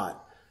or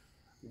not,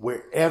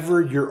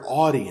 wherever your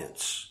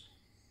audience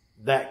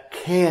that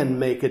can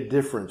make a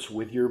difference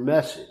with your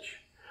message,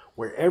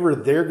 wherever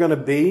they're going to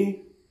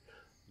be,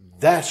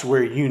 that's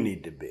where you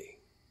need to be.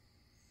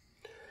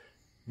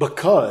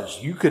 Because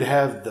you could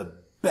have the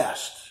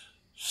best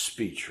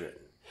speech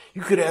written.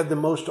 You could have the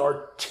most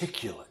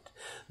articulate,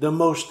 the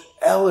most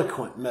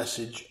eloquent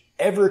message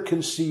ever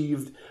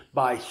conceived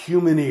by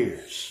human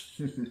ears.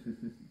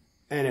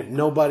 And if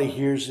nobody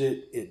hears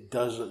it, it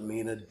doesn't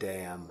mean a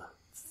damn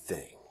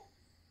thing.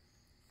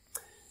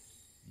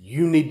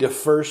 You need to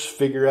first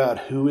figure out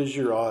who is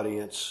your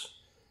audience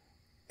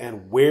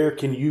and where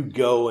can you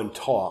go and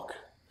talk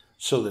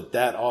so that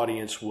that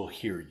audience will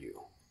hear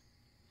you.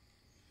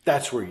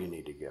 That's where you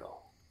need to go.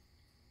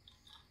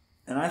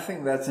 And I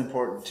think that's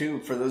important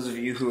too for those of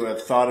you who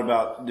have thought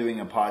about doing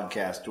a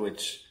podcast,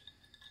 which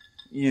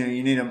you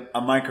need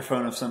a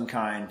microphone of some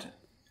kind.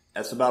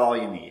 That's about all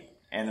you need,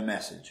 and a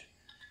message.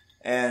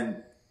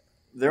 And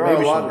there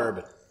are a lot of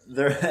bourbon.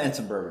 And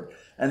some bourbon.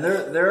 And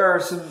there are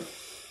some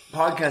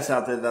podcasts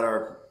out there that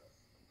are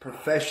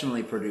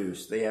professionally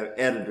produced. They have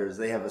editors.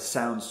 They have a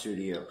sound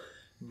studio.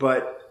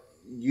 But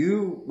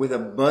you, with a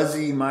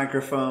buzzy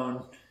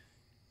microphone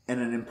and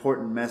an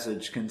important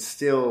message, can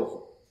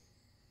still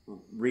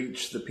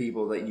reach the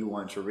people that you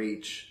want to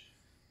reach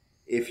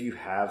if you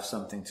have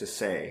something to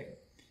say.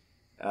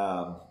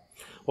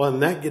 Well,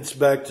 and that gets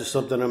back to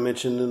something I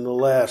mentioned in the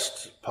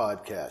last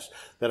podcast,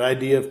 that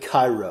idea of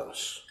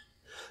kairos,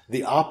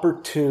 the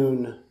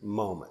opportune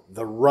moment,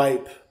 the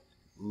ripe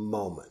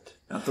moment.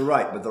 Not the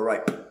right, but the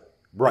ripe.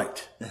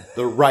 Right,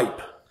 the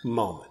ripe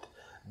moment.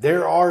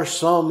 There are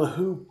some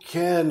who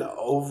can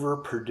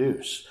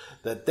overproduce,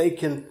 that they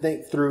can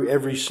think through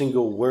every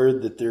single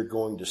word that they're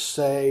going to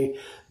say.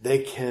 They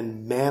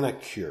can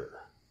manicure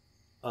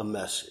a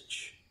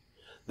message.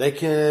 They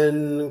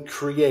can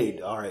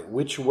create, all right,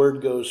 which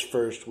word goes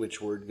first,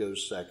 which word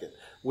goes second,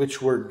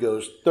 which word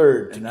goes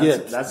third to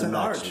get that's the an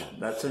maximum. art.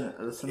 That's an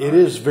art. It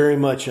is very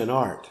much an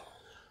art.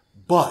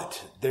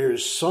 But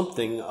there's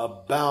something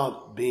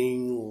about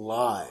being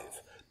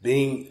live,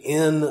 being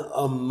in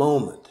a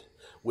moment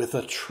with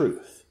a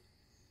truth.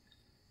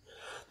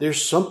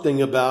 There's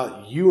something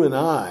about you and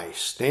I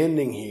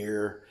standing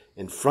here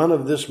in front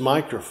of this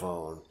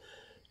microphone,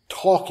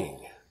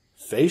 talking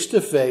face to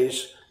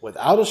face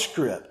without a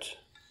script,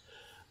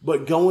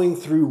 but going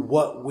through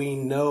what we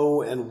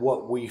know and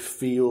what we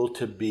feel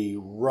to be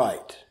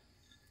right.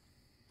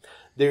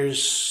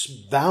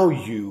 There's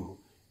value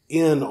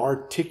in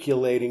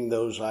articulating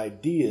those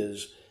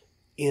ideas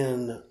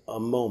in a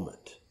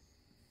moment.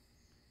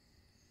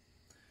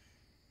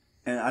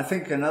 And I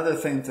think another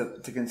thing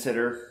to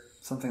consider,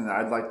 something that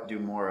I'd like to do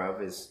more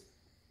of, is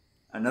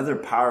another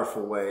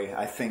powerful way,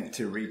 I think,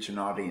 to reach an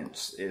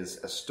audience is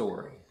a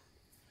story.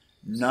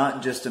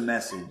 Not just a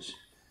message,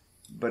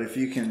 but if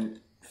you can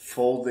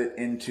fold it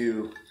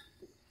into,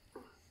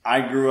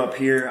 I grew up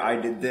here, I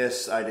did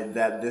this, I did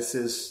that, this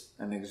is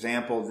an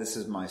example, this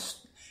is my...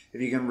 If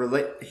you can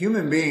relate,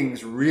 human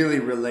beings really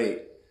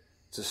relate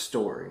to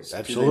stories.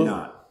 Absolutely. Do they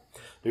not?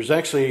 There's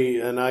actually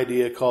an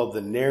idea called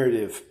the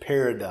narrative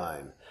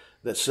paradigm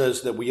that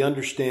says that we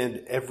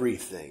understand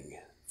everything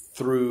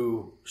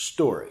through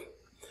story.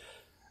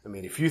 I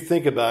mean, if you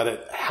think about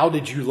it, how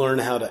did you learn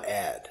how to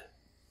add?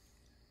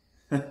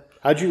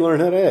 How'd you learn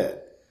how to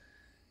add?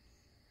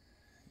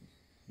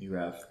 You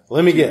have.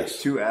 Let me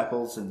guess. 2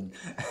 apples and...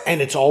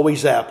 And it's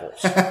always apples.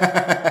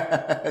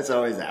 It's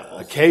always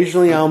apples.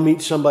 Occasionally I'll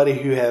meet somebody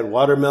who had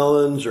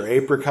watermelons or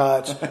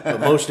apricots, but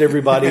most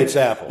everybody it's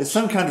apples. It's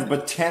some kind of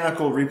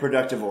botanical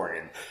reproductive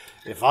organ.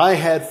 If I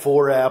had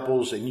 4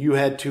 apples and you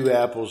had 2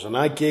 apples and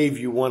I gave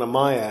you one of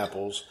my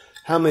apples,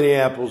 how many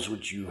apples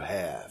would you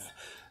have?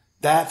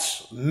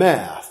 That's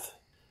math,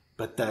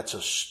 but that's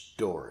a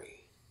story.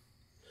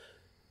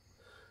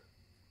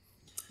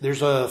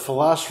 There's a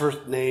philosopher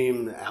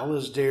named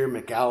Alasdair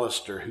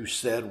McAllister who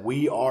said,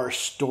 we are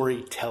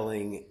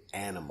storytelling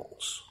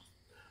animals.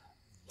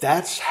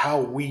 That's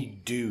how we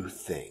do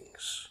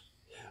things.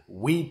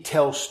 We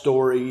tell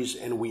stories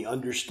and we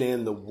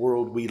understand the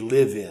world we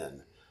live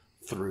in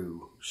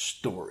through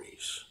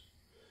stories.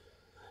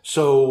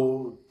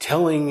 So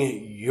telling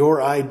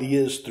your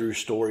ideas through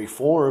story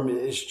form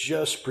is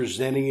just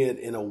presenting it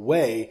in a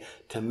way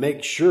to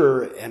make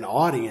sure an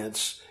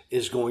audience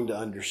is going to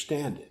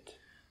understand it.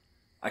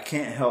 I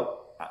can't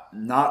help,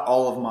 not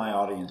all of my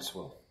audience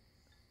will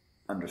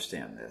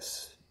understand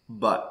this,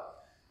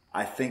 but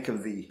I think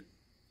of the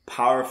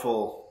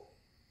powerful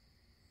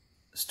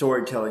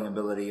storytelling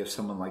ability of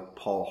someone like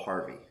Paul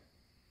Harvey.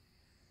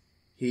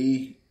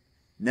 He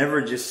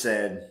never just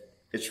said,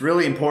 it's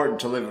really important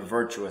to live a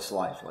virtuous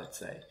life, let's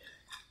say,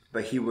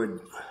 but he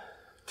would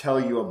tell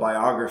you a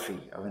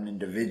biography of an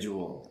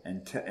individual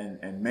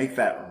and make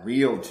that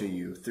real to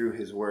you through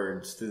his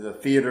words, through the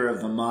theater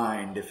of the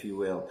mind, if you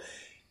will,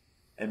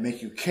 and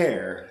make you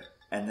care,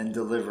 and then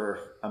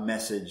deliver a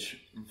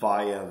message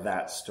via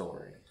that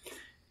story.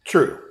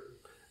 True.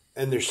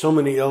 And there's so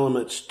many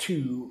elements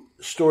to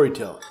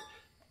storytelling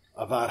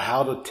about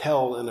how to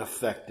tell an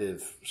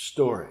effective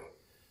story.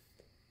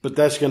 But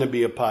that's going to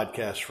be a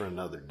podcast for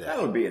another day.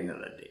 That would be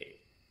another day.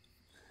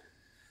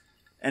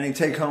 Any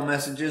take-home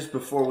messages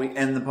before we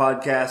end the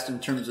podcast in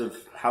terms of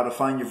how to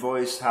find your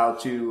voice, how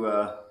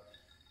to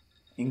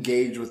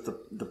engage with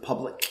the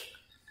public?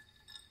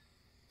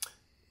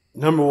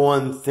 Number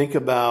one, think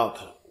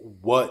about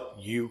what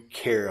you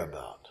care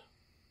about.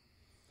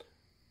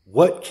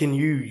 What can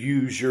you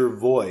use your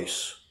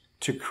voice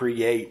to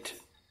create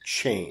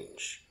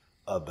change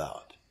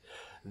about?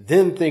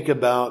 Then think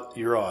about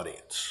your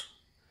audience.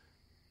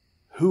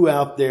 Who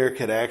out there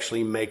could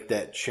actually make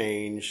that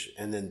change?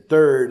 And then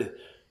third,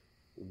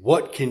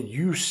 what can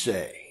you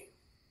say,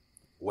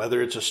 whether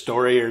it's a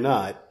story or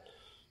not,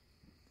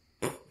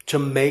 to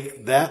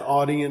make that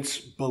audience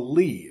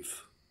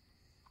believe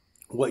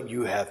what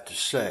you have to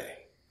say.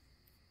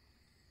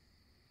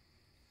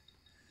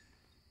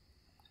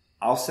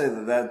 I'll say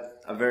that that's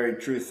a very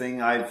true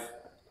thing.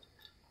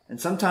 And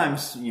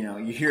sometimes,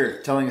 you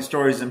hear telling a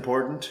story is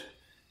important.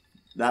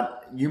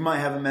 That you might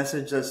have a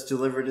message that's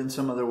delivered in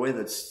some other way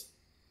that's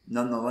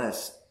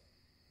nonetheless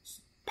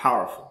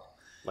powerful.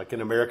 Like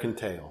an American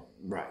Tale.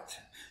 Right.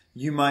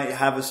 You might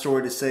have a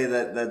story to say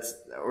that's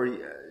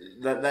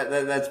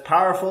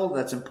powerful,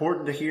 that's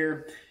important to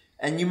hear,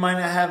 and you might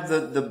not have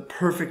the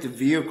perfect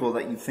vehicle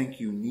that you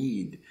think you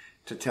need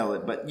to tell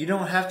it, but you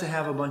don't have to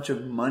have a bunch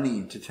of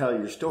money to tell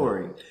your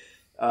story.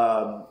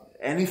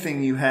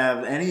 Anything you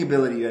have, any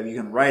ability you have, you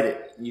can write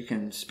it, you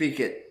can speak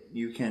it,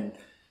 you can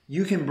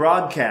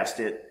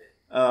broadcast it.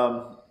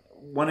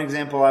 One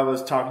example I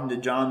was talking to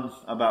John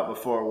about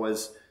before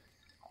was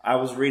I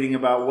was reading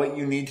about what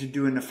you need to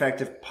do an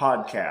effective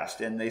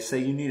podcast, and they say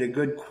you need a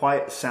good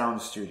quiet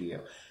sound studio.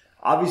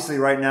 Obviously,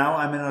 right now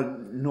I'm in a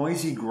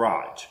noisy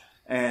garage,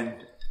 and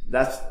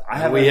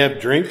we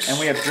have drinks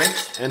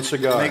and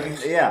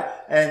cigars.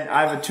 And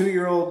I have a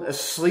 2-year-old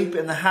asleep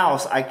in the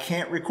house. I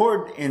can't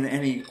record in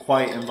any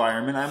quiet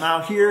environment. I'm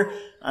out here.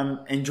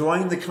 I'm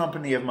enjoying the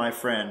company of my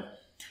friend,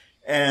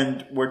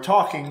 and we're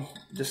talking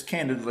just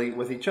candidly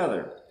with each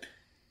other.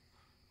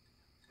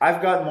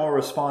 I've got more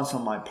response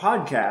on my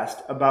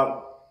podcast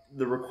about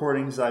the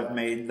recordings I've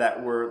made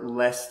that were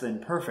less than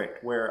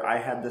perfect, where I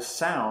had the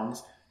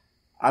sounds.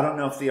 I don't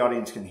know if the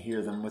audience can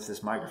hear them with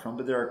this microphone,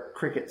 but there are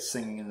crickets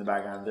singing in the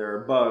background. There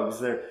are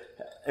bugs.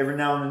 Every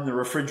now and then the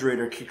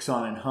refrigerator kicks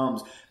on and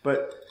hums,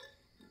 but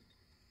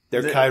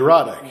they're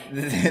kairotic.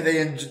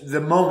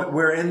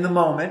 We're in the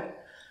moment.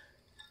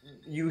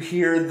 You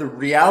hear the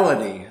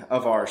reality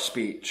of our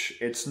speech.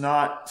 It's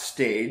not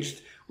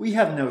staged. We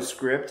have no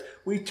script.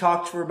 We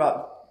talked for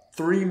about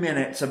 3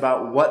 minutes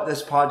about what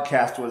this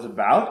podcast was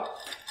about,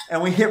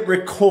 and we hit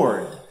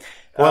record.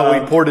 Well, we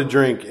poured a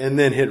drink and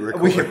then hit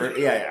record.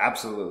 Yeah,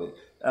 absolutely.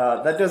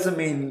 That doesn't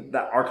mean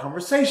that our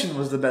conversation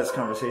was the best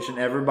conversation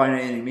ever by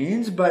any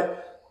means,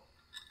 but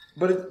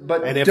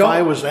and if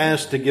I was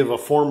asked to give a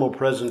formal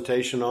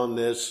presentation on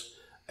this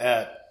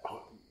at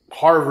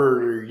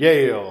Harvard or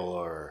Yale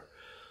or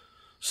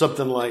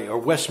something or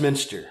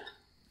Westminster,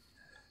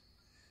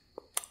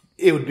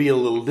 it would be a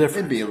little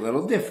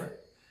different.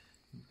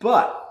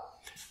 But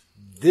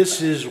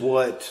this is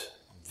what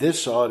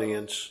this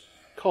audience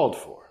called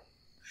for.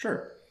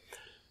 Sure.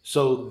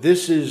 So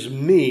this is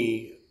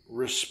me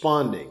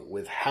responding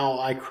with how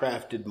I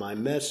crafted my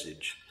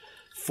message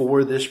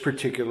for this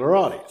particular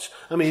audience.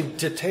 I mean,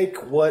 to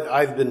take what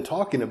I've been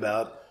talking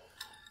about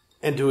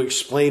and to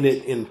explain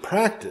it in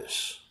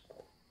practice,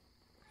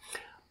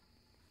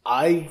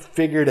 I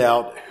figured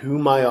out who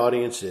my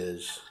audience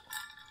is,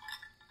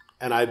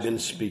 and I've been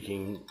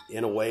speaking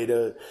in a way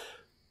to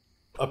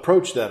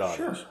approach that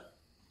audience. Sure.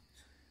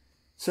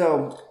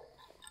 So,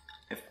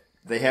 if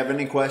they have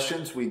any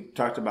questions, we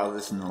talked about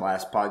this in the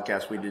last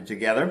podcast we did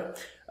together.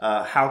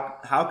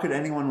 How could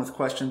anyone with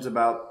questions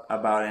about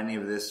any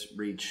of this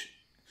reach?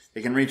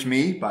 They can reach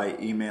me by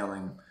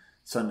emailing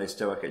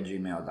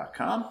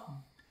sundaystoic@gmail.com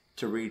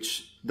to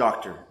reach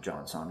Dr.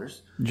 John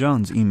Saunders.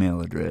 John's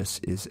email address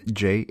is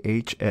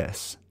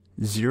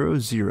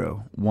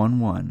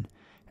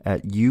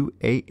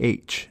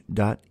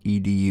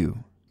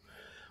jhs0011@uah.edu.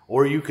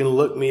 Or you can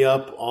look me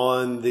up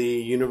on the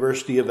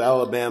University of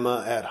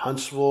Alabama at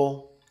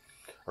Huntsville,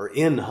 or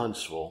in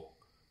Huntsville,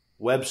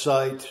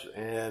 website,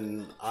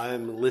 and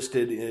I'm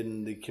listed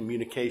in the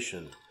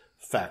communication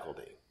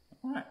faculty.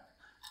 All right.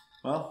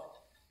 Well,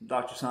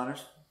 Dr.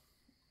 Saunders,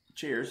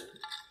 cheers.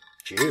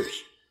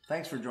 Cheers.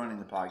 Thanks for joining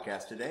the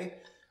podcast today.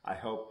 I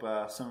hope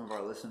some of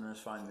our listeners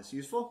find this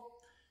useful.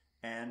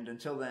 And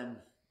until then,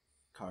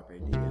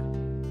 carpe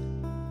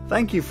diem.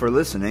 Thank you for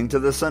listening to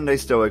the Sunday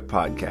Stoic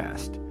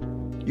podcast.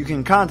 You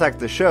can contact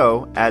the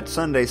show at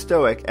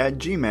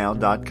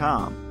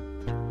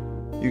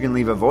sundaystoic@gmail.com. You can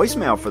leave a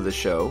voicemail for the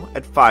show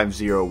at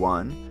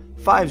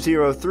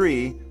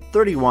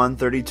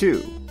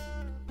 501-503-3132.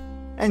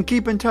 And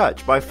keep in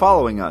touch by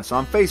following us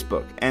on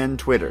Facebook and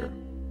Twitter.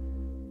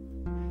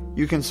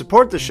 You can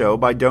support the show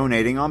by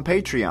donating on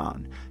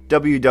Patreon,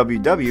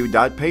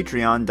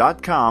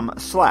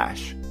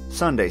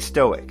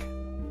 www.patreon.com/SundayStoic.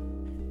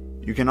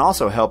 You can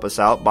also help us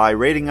out by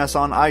rating us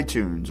on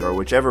iTunes or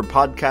whichever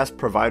podcast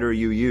provider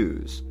you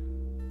use.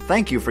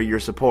 Thank you for your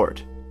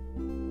support.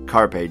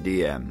 Carpe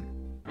diem.